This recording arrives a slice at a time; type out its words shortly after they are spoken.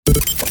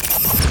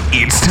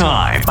It's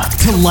time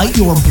to light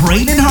your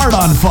brain and heart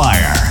on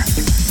fire.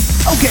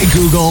 Okay,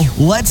 Google,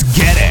 let's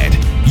get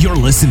it. You're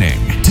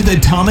listening to the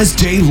Thomas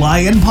J.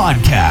 Lyon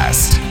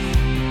Podcast.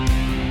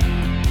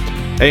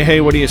 Hey,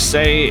 what do you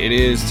say? It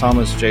is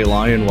Thomas J.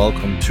 Lyon.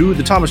 Welcome to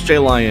the Thomas J.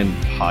 Lyon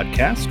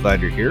Podcast.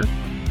 Glad you're here.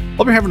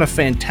 Hope you're having a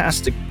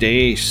fantastic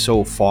day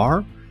so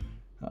far.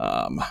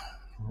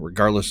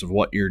 Regardless of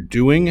what you're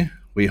doing,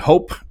 we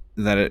hope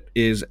that it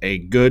is a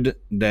good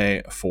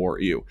day for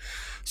you.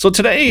 So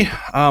today,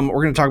 we're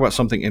going to talk about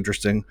something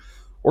interesting.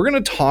 We're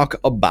going to talk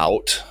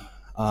about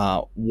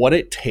what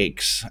it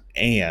takes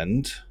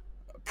and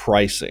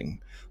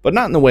pricing, but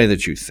not in the way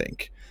that you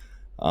think.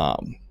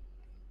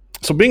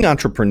 So being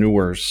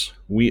entrepreneurs,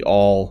 we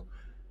all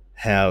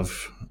have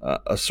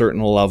a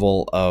certain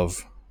level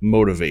of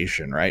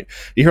motivation, right?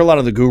 You hear a lot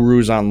of the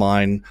gurus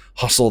online,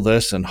 hustle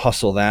this and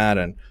hustle that,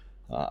 and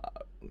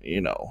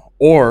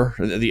or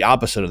the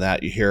opposite of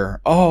that. You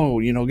hear,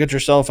 get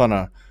yourself on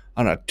a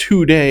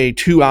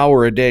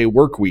 2-hour a day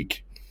work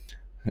week.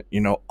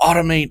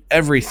 Automate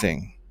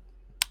everything.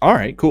 All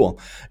right, cool.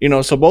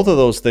 So both of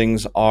those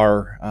things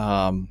are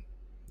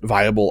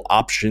viable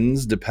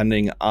options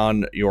depending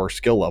on your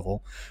skill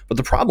level. But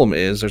the problem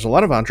is there's a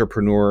lot of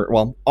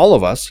all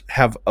of us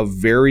have a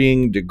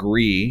varying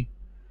degree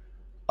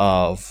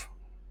of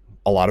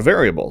a lot of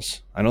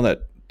variables. I know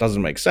that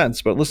doesn't make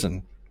sense, but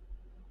listen.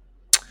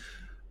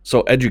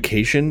 So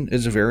education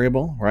is a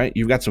variable, right?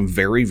 You've got some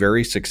very,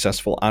 very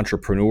successful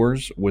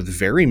entrepreneurs with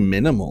very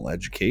minimal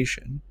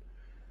education.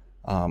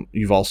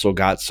 You've also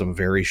got some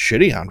very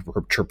shitty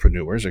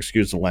entrepreneurs,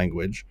 excuse the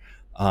language,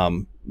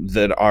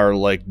 that are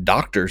like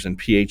doctors and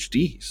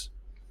PhDs.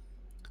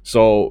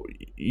 So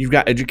you've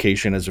got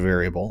education as a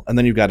variable, and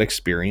then you've got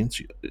experience,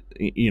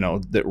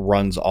 that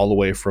runs all the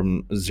way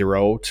from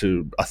 0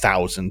 to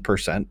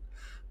 1,000%.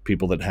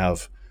 People that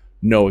have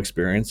no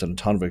experience and a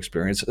ton of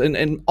experience,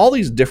 and all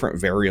these different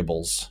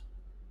variables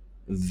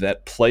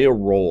that play a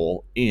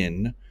role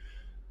in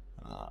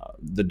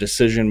the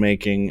decision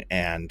making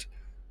and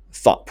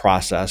thought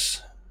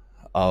process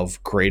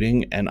of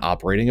creating and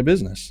operating a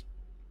business,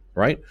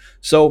 right?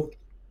 So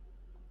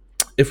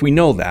if we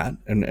know that,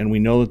 and we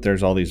know that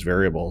there's all these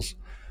variables,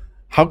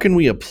 how can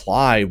we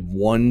apply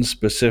one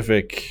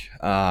specific,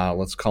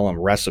 let's call them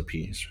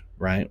recipes,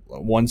 right?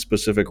 One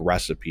specific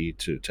recipe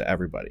to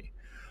everybody.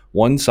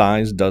 One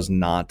size does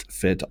not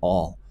fit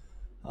all.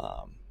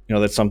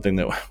 That's something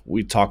that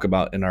we talk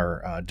about in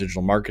our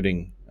digital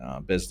marketing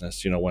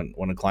business.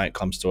 When a client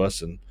comes to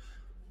us and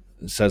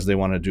says they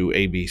want to do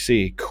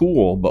ABC,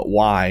 cool, but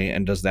why?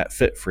 And does that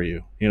fit for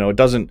you? It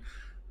doesn't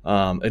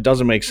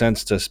make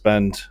sense to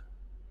spend.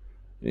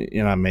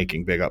 I'm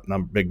making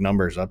big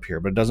numbers up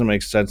here, but it doesn't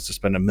make sense to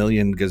spend $1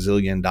 million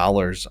gazillion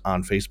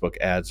on Facebook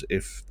ads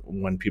if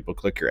when people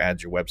click your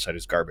ads, your website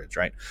is garbage,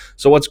 right?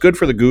 So what's good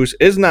for the goose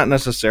is not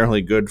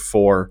necessarily good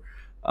for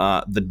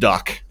the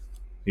duck.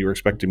 You were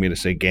expecting me to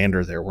say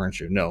gander there, weren't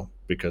you? No,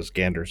 because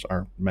ganders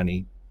are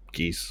many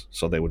geese,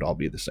 so they would all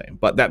be the same.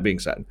 But that being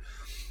said,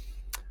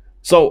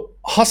 so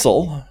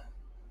hustle,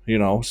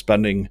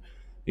 spending,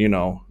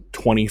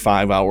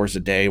 25 hours a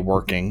day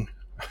working,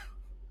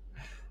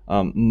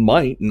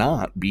 might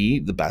not be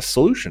the best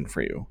solution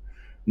for you,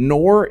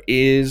 nor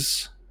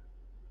is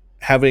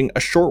having a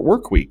short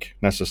work week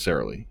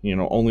necessarily,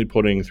 only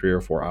putting 3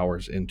 or 4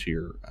 hours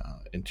into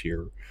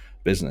your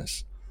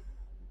business.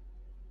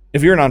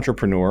 If you're an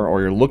entrepreneur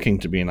or you're looking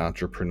to be an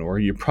entrepreneur,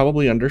 you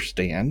probably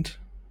understand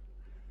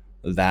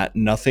that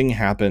nothing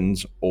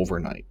happens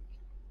overnight.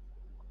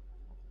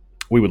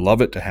 We would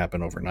love it to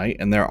happen overnight,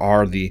 and there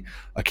are the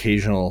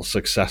occasional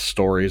success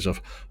stories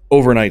of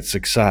overnight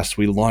success.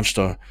 We launched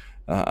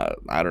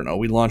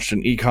we launched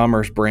an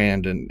e-commerce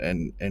brand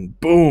and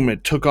boom,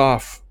 it took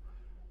off,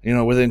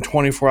 within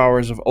 24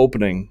 hours of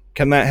opening.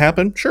 Can that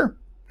happen? Sure.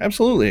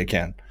 Absolutely it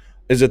can.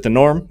 Is it the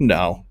norm?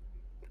 No,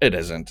 it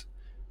isn't.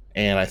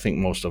 And I think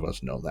most of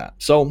us know that.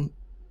 So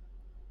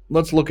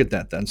let's look at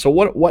that then. So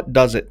what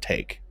does it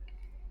take?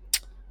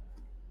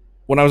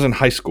 When I was in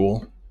high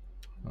school,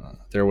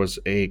 there was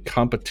a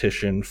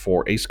competition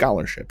for a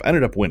scholarship. I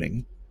ended up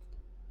winning.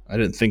 I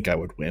didn't think I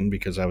would win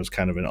because I was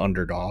kind of an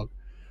underdog,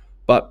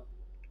 but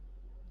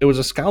it was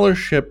a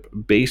scholarship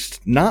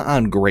based not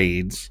on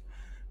grades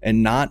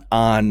and not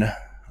on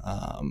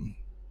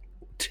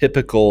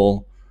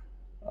typical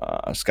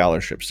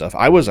scholarship stuff.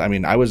 I was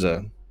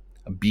a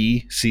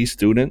B, C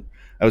student.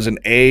 I was an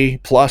A++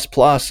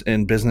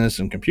 in business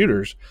and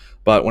computers,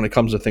 but when it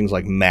comes to things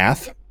like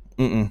math,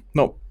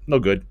 no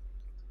good.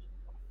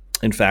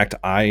 In fact,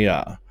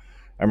 I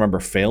remember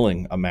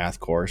failing a math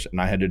course,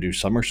 and I had to do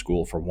summer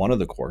school for one of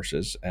the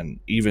courses. And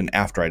even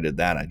after I did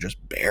that, I just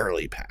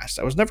barely passed.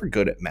 I was never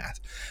good at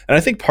math. And I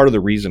think part of the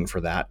reason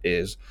for that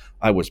is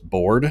I was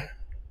bored.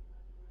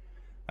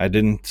 I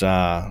didn't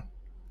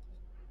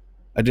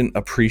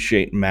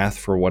appreciate math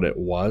for what it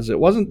was. It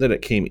wasn't that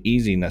it came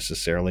easy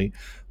necessarily,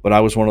 but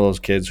I was one of those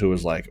kids who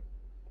was like,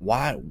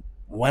 when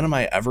am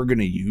I ever going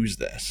to use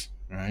this?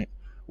 Right?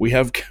 We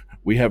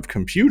have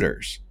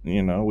computers,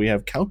 we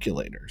have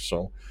calculators.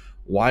 So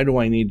Why do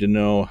I need to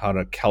know how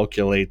to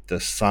calculate the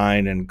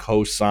sine and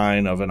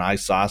cosine of an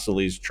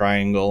isosceles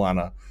triangle on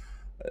a,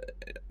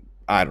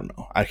 I don't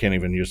know. I can't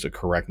even use the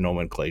correct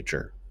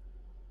nomenclature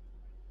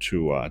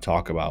to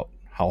talk about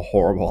how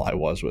horrible I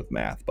was with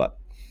math. But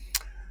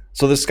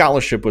so the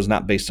scholarship was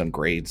not based on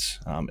grades.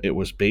 It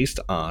was based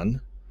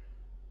on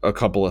a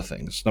couple of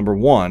things. Number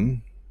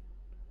one,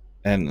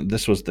 and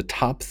this was the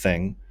top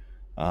thing.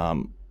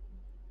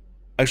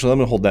 Actually, let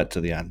me hold that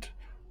to the end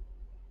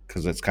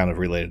because it's kind of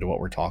related to what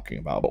we're talking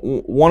about. But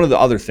one of the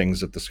other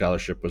things that the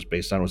scholarship was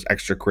based on was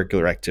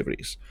extracurricular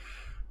activities,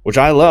 which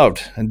I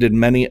loved and did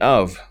many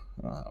of.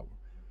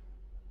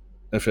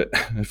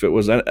 If it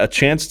was a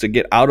chance to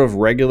get out of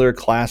regular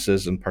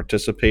classes and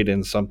participate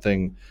in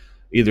something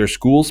either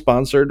school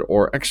sponsored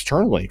or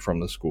externally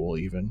from the school,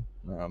 even,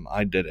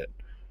 I did it.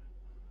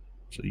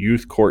 It's a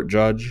youth court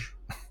judge,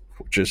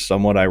 which is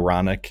somewhat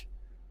ironic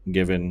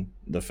given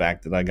the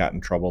fact that I got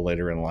in trouble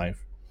later in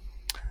life.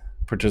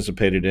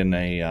 Participated in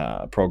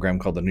a program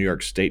called the New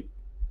York State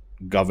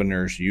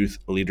Governor's Youth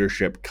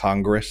Leadership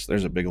Congress.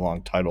 There's a big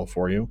long title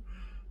for you.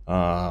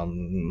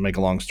 Make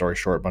a long story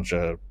short, a bunch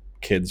of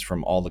kids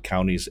from all the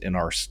counties in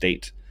our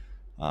state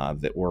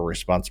that were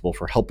responsible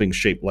for helping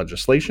shape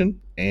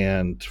legislation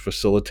and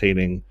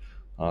facilitating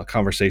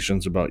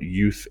conversations about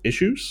youth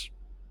issues.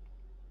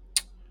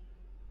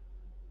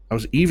 I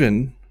was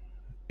even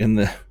in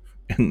the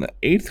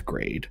 8th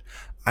grade.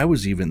 I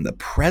was even the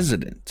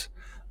president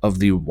of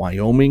the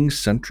Wyoming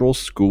Central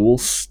School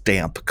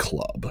Stamp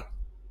Club.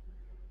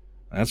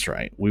 That's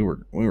right. We were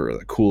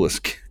the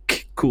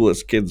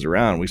coolest kids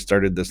around. We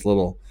started this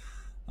little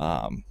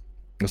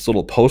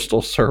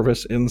postal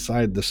service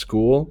inside the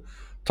school.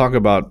 Talk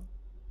about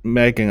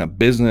making a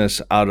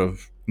business out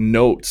of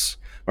notes.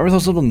 Remember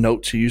those little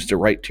notes you used to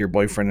write to your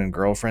boyfriend and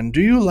girlfriend?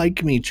 Do you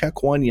like me?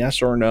 Check one,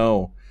 yes or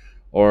no.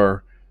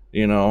 Or,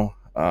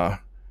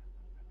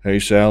 hey,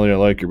 Sally, I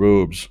like your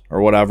boobs,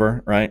 or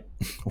whatever, right?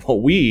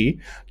 Well, we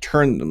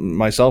turned,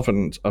 myself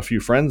and a few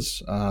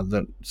friends,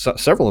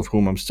 several of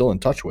whom I'm still in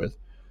touch with,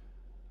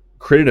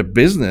 created a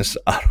business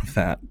out of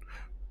that.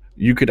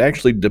 You could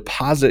actually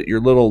deposit your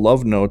little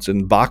love notes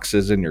in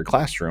boxes in your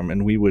classroom,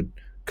 and we would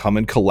come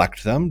and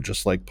collect them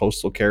just like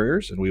postal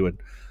carriers, and we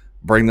would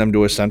bring them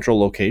to a central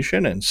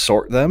location and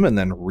sort them and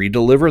then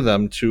redeliver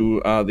them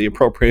to the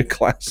appropriate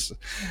class.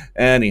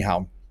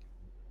 Anyhow,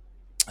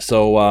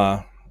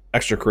 so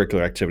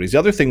extracurricular activities. The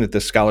other thing that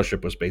this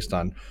scholarship was based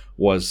on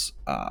was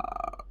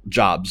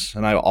jobs,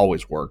 and I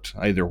always worked.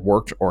 I either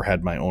worked or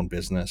had my own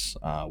business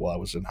while I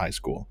was in high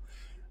school.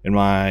 In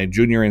my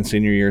junior and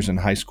senior years in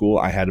high school,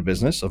 I had a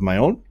business of my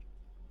own.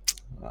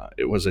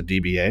 It was a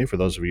DBA, for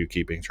those of you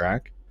keeping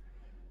track.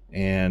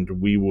 And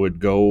we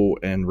would go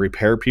and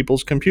repair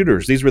people's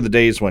computers. These were the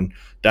days when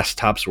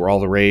desktops were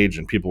all the rage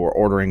and people were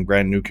ordering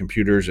brand new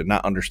computers and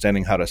not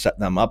understanding how to set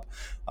them up.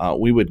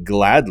 We would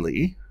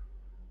gladly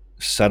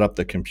set up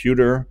the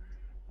computer.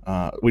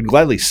 We'd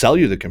gladly sell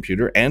you the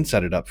computer and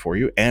set it up for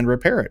you and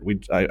repair it.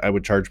 I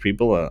would charge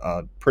people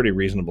a pretty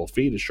reasonable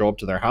fee to show up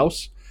to their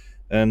house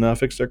and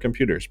fix their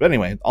computers. But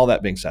anyway, all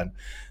that being said,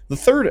 the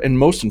third and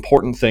most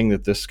important thing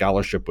that this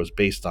scholarship was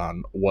based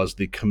on was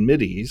the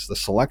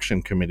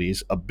selection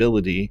committee's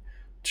ability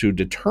to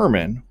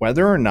determine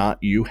whether or not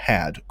you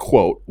had,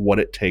 quote, what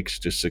it takes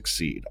to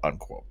succeed,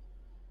 unquote.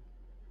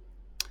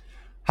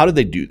 How did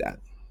they do that?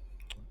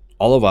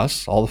 All of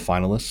us, all the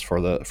finalists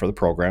for the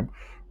program,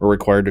 were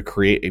required to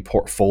create a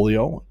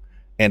portfolio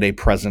and a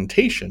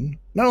presentation,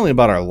 not only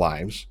about our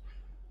lives,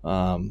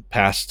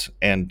 past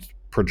and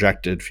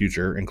projected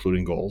future,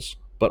 including goals,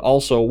 but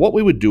also what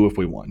we would do if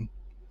we won.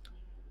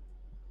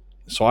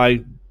 So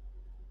I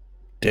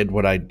did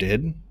what I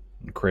did,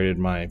 created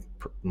my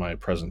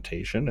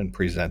presentation and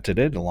presented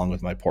it along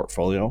with my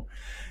portfolio.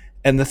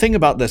 And the thing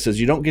about this is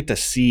you don't get to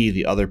see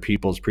the other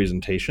people's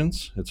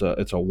presentations. It's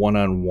a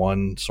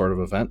one-on-one sort of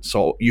event.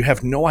 So you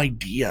have no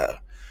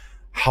idea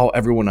how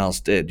everyone else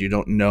did. You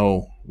don't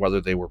know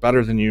whether they were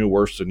better than you,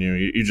 worse than you.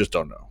 You just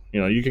don't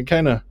know. You can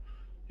kind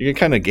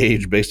of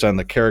gauge based on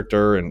the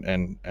character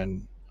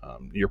and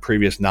your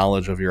previous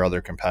knowledge of your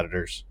other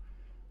competitors.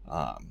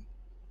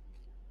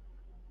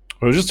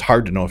 But it was just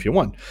hard to know if you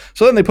won.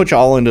 So then they put you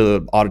all into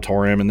the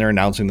auditorium and they're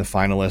announcing the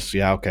finalists.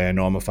 Yeah, okay, I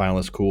know I'm a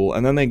finalist, cool.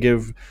 And then they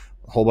give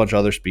a whole bunch of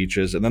other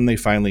speeches, and then they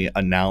finally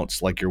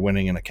announce, like you're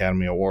winning an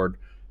Academy Award,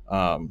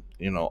 all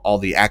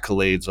the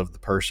accolades of the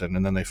person,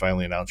 and then they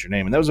finally announce your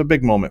name. And that was a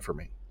big moment for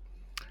me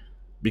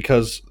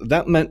because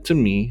that meant to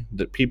me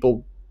that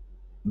people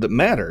that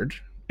mattered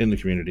in the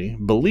community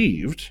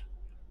believed,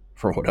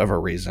 for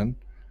whatever reason,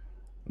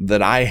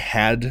 that I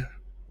had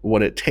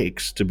what it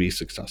takes to be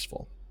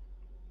successful.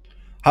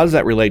 How does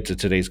that relate to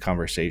today's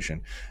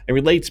conversation? It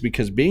relates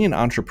because being an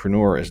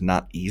entrepreneur is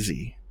not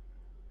easy.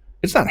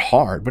 It's not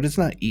hard, but it's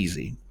not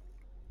easy.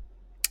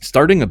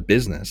 Starting a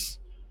business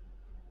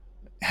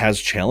has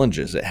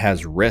challenges. It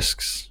has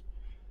risks.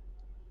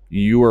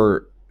 You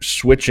are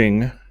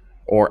switching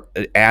or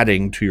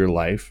adding to your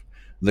life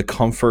the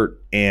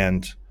comfort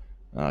and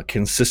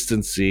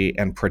consistency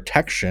and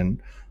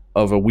protection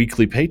of a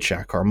weekly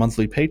paycheck or a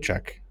monthly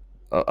paycheck.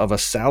 of a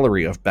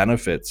salary, of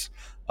benefits,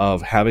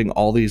 of having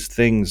all these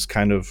things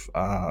kind of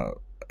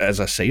as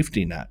a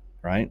safety net,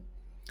 right?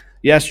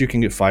 Yes, you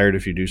can get fired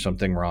if you do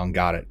something wrong.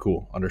 Got it.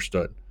 Cool.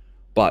 Understood.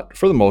 But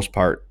for the most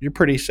part, you're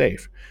pretty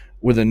safe.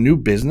 With a new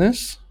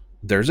business,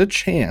 there's a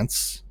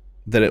chance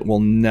that it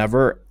will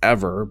never,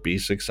 ever be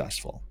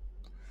successful.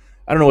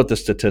 I don't know what the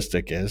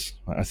statistic is.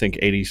 I think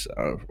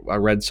I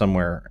read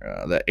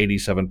somewhere that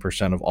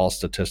 87% of all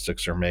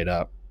statistics are made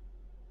up.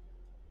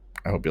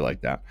 I hope you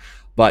like that.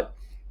 But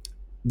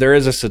there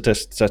is a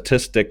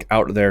statistic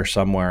out there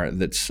somewhere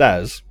that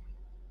says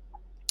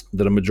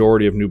that a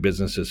majority of new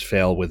businesses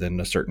fail within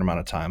a certain amount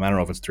of time. I don't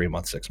know if it's 3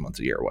 months, 6 months,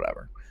 a year, or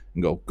whatever. You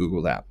can go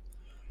Google that.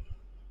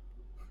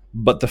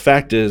 But the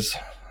fact is,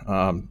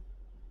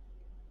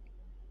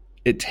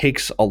 it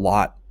takes a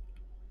lot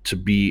to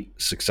be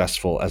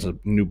successful as a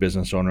new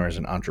business owner, as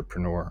an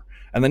entrepreneur.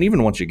 And then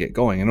even once you get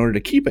going, in order to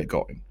keep it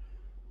going.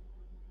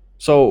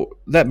 So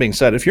that being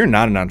said, if you're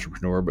not an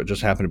entrepreneur but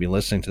just happen to be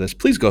listening to this,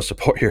 please go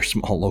support your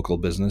small local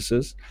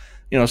businesses.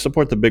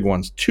 Support the big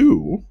ones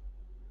too,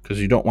 because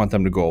you don't want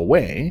them to go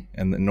away.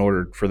 And in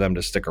order for them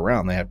to stick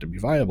around, they have to be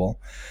viable.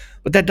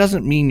 But that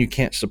doesn't mean you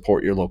can't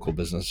support your local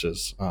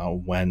businesses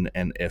when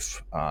and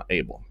if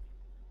able.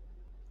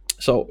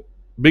 So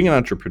being an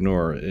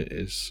entrepreneur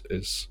is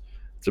it's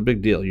a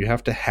big deal. You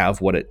have to have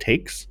what it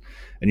takes,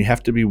 and you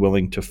have to be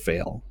willing to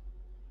fail.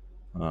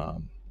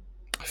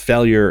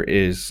 Failure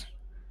is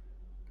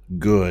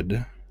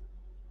good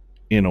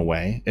in a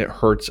way. It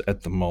hurts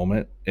at the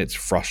moment. It's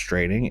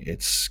frustrating.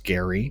 It's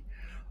scary.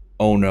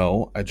 Oh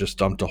no, I just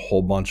dumped a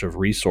whole bunch of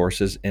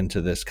resources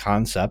into this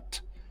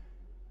concept,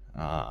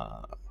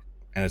 and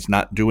it's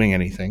not doing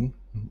anything.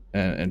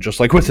 And just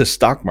like with the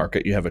stock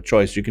market, you have a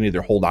choice. You can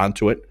either hold on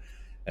to it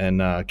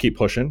and keep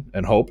pushing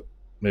and hope,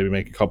 maybe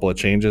make a couple of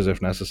changes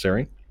if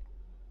necessary,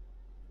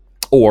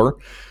 or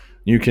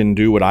you can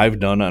do what I've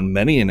done on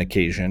many an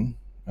occasion.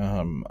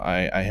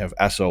 I have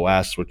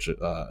SOS, which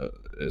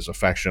is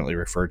affectionately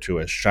referred to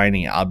as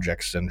shiny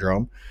object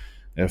syndrome.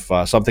 If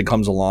something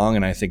comes along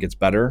and I think it's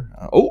better,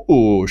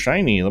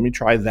 shiny, let me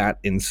try that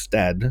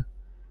instead.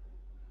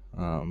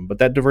 But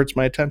that diverts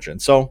my attention.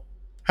 So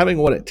having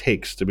what it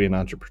takes to be an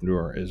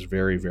entrepreneur is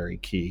very, very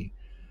key.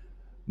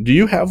 Do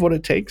you have what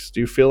it takes? Do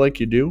you feel like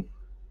you do?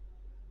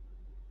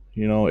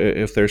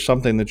 If there's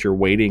something that you're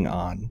waiting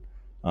on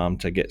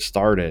to get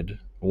started,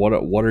 what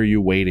are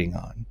you waiting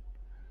on?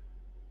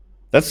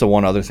 That's the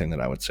one other thing that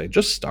I would say.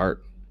 Just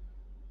start.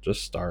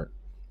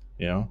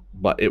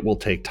 But it will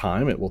take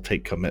time. It will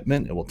take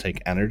commitment. It will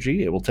take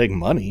energy. It will take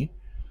money.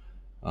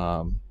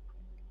 But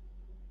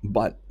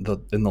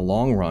in the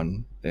long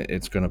run,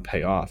 it's going to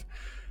pay off.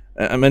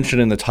 I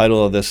mentioned in the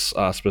title of this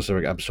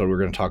specific episode, we're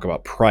going to talk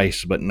about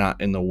price, but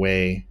not in the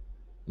way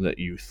that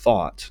you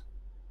thought.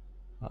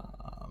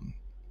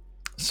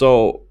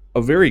 So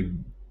a very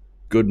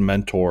good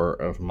mentor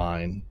of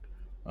mine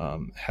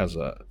has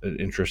an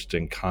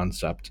interesting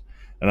concept,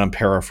 and I'm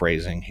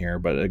paraphrasing here,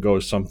 but it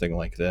goes something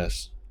like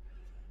this.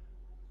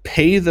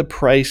 Pay the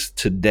price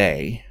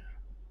today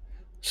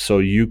so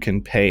you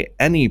can pay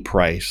any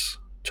price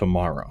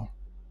tomorrow.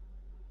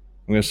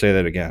 I'm going to say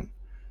that again.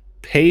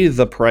 Pay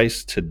the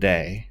price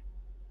today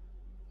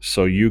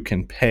so you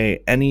can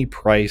pay any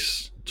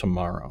price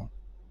tomorrow.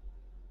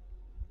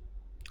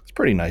 It's a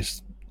pretty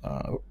nice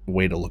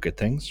way to look at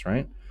things,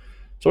 right?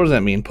 So what does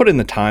that mean? Put in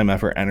the time,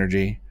 effort,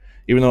 energy.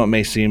 Even though it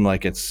may seem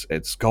like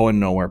it's going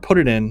nowhere, put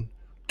it in,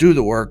 do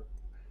the work.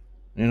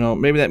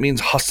 Maybe that means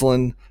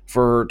hustling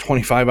for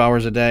 25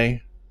 hours a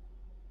day.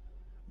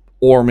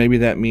 Or maybe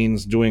that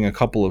means doing a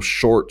couple of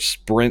short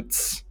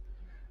sprints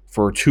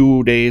for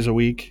 2 days a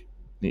week.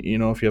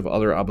 If you have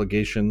other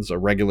obligations, a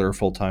regular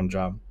full-time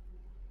job.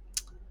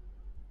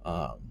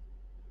 But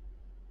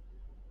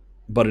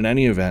in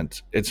any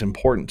event, it's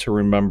important to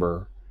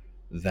remember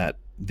that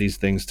these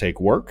things take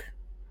work.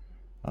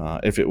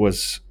 If it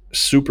was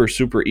super,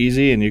 super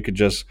easy and you could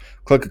just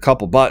click a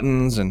couple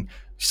buttons and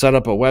set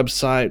up a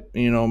website,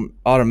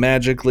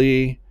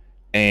 automatically,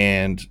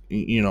 and,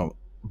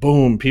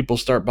 boom, people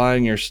start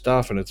buying your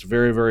stuff and it's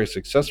very, very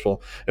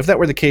successful. If that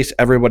were the case,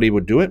 everybody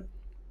would do it.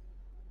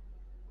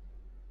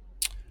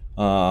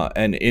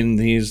 And in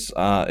these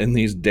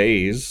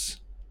days,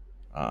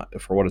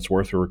 for what it's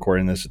worth, we're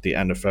recording this at the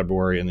end of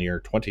February in the year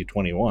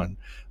 2021.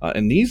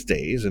 In these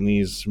days, in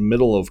these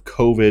middle of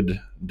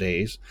COVID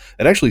days,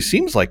 it actually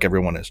seems like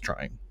everyone is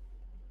trying.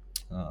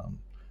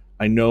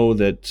 I know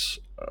that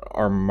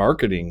our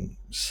marketing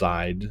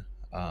side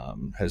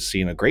has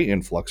seen a great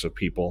influx of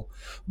people,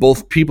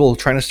 both people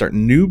trying to start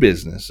new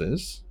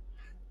businesses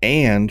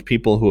and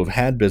people who have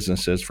had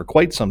businesses for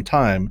quite some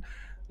time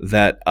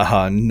that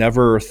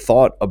never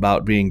thought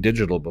about being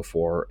digital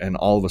before, and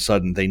all of a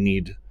sudden they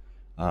need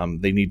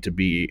to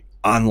be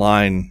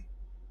online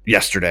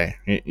yesterday.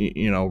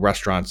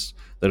 Restaurants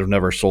that have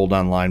never sold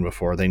online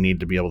before, they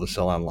need to be able to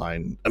sell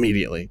online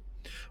immediately,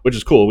 which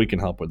is cool. We can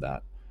help with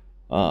that.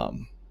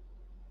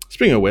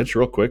 Speaking of which,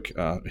 real quick,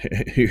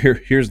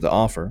 here's the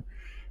offer.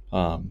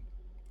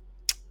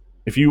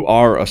 If you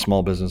are a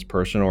small business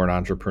person or an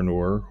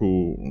entrepreneur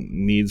who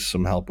needs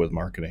some help with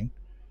marketing,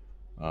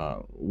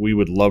 we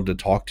would love to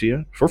talk to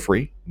you for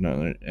free,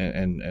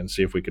 and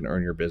see if we can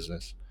earn your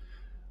business.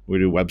 We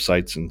do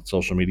websites and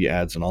social media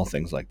ads and all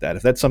things like that.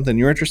 If that's something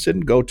you're interested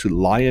in, go to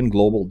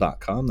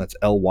lyonglobal.com. That's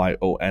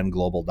LYON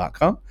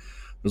global.com.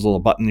 There's a little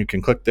button you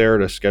can click there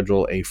to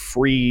schedule a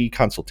free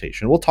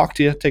consultation. We'll talk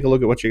to you, take a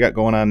look at what you got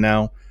going on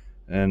now,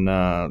 and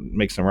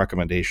make some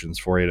recommendations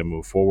for you to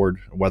move forward,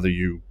 whether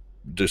you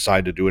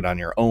decide to do it on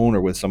your own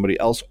or with somebody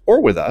else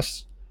or with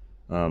us.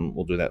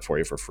 We'll do that for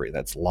you for free.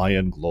 That's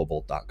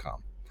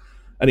lyonglobal.com.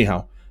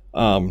 Anyhow,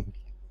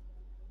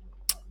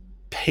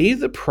 pay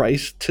the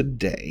price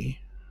today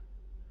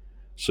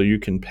so you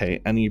can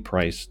pay any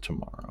price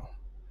tomorrow.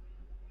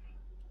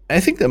 I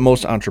think that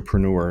most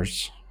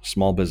entrepreneurs,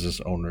 small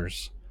business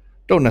owners,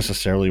 don't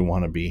necessarily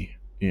want to be,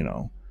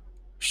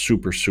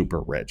 super,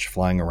 super rich,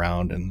 flying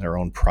around in their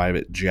own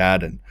private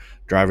jet and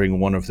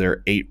driving one of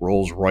their 8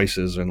 Rolls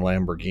Royces and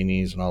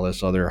Lamborghinis and all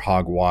this other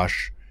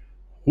hogwash.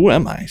 Who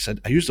am I?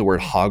 I used the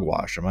word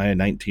hogwash. Am I a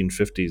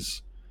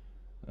 1950s?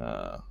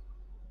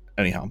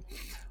 Anyhow,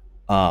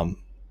 I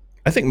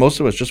think most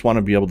of us just want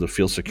to be able to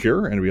feel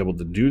secure and be able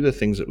to do the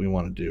things that we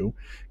want to do,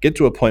 get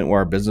to a point where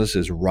our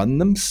businesses run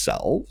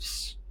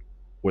themselves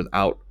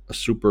without a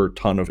super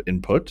ton of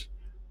input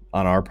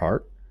on our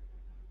part,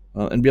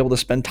 and be able to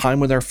spend time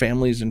with our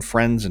families and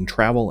friends and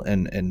travel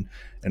and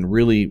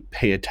really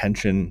pay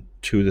attention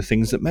to the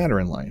things that matter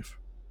in life.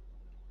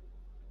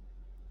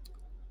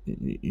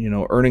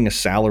 Earning a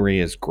salary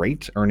is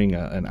great. Earning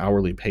an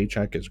hourly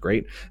paycheck is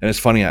great. And it's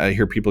funny, I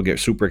hear people get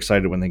super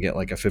excited when they get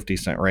like a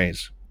 50-cent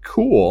raise.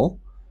 Cool.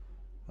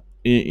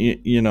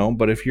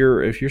 But if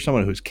you're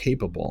someone who's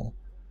capable,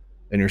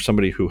 and you're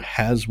somebody who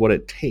has what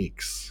it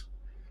takes,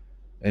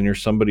 and you're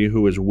somebody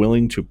who is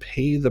willing to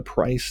pay the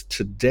price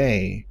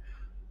today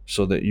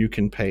so that you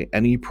can pay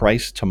any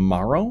price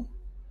tomorrow,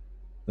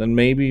 then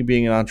maybe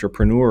being an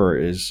entrepreneur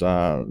is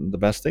the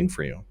best thing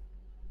for you.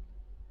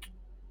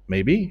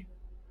 Maybe.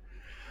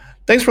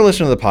 Thanks for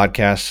listening to the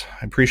podcast.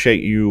 I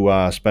appreciate you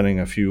spending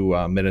a few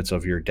minutes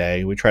of your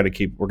day. We're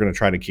going to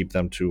try to keep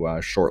them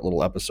to short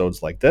little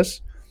episodes like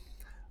this.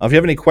 If you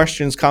have any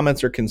questions,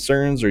 comments, or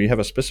concerns, or you have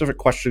a specific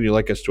question you'd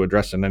like us to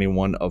address in any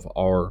one of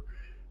our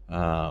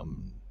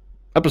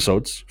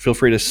episodes, feel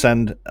free to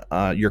send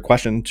your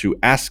question to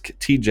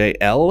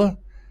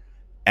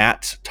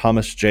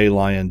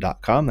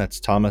asktjl@thomasjlyon.com. That's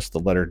Thomas, the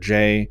letter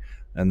J,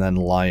 and then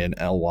Lyon,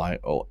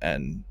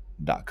 LYON.com.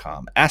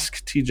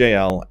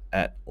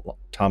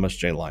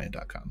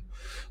 asktjl@thomasjlyon.com.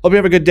 Hope you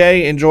have a good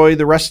day. Enjoy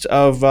the rest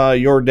of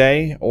your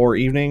day or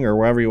evening or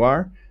wherever you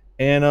are,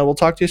 and we'll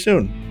talk to you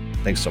soon.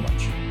 Thanks so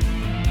much.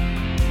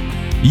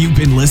 You've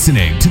been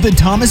listening to the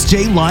Thomas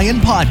J.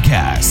 Lyon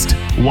Podcast.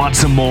 Want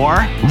some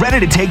more? Ready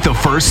to take the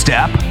first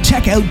step?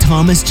 Check out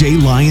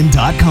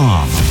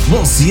thomasjlyon.com.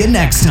 We'll see you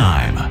next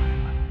time.